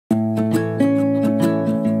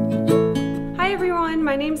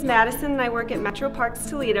my name's Madison and I work at Metro Parks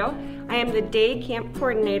Toledo. I am the day camp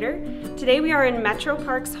coordinator. Today we are in Metro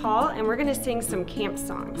Parks Hall and we're going to sing some camp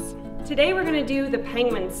songs. Today we're going to do the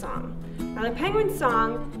penguin song. Now the penguin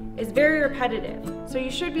song is very repetitive, so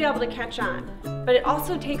you should be able to catch on, but it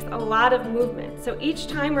also takes a lot of movement. So each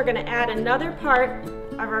time we're going to add another part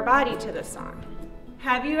of our body to the song.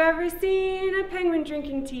 Have you ever seen a penguin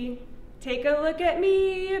drinking tea? Take a look at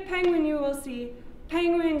me, a penguin you will see.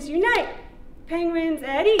 Penguins unite, penguins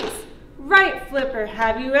at ease. Right, Flipper,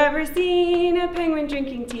 have you ever seen a penguin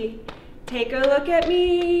drinking tea? Take a look at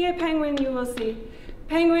me, a penguin you will see.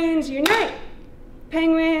 Penguins unite,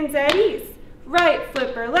 penguins at ease. Right,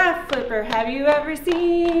 Flipper, left, Flipper, have you ever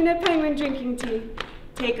seen a penguin drinking tea?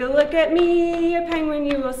 Take a look at me, a penguin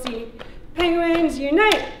you will see. Penguins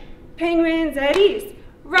unite, penguins at ease.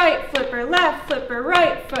 Right, Flipper, left, Flipper,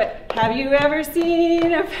 right foot. Have you ever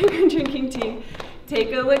seen a penguin drinking tea?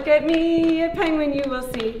 Take a look at me, a penguin you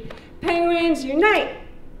will see. Penguins unite,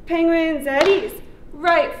 penguins at ease.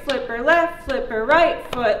 Right, Flipper, right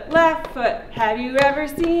foot, left foot. Have you ever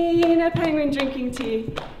seen a penguin drinking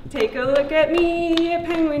tea? Take a look at me, a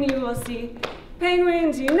penguin you will see.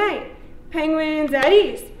 Penguins unite, penguins at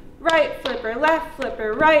ease. Right, Flipper,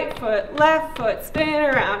 right foot, left foot, spin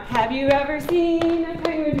around. Have you ever seen a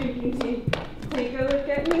penguin drinking tea? Take a look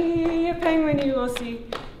at me, a penguin you will see.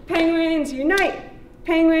 Penguins unite,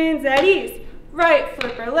 penguins at ease. Right,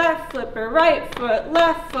 Flipper, right foot,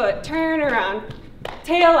 left foot, turn around,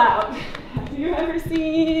 tail out. Have you ever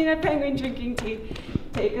seen a penguin drinking tea?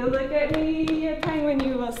 Take a look at me, a penguin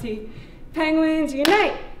you will see. Penguins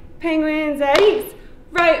unite, penguins at ease.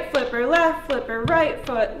 Right, Flipper, right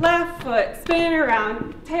foot, left foot, spin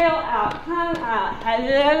around, tail out, come out. Have you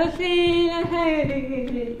ever seen a penguin drinking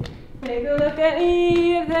tea? Take a look at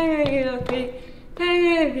me, a penguin you will see.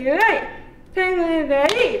 Penguins unite, penguins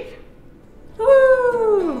at ease.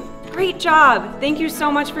 Woo! Great job! Thank you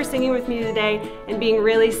so much for singing with me today and being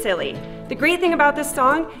really silly. The great thing about this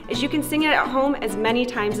song is you can sing it at home as many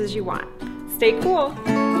times as you want. Stay cool!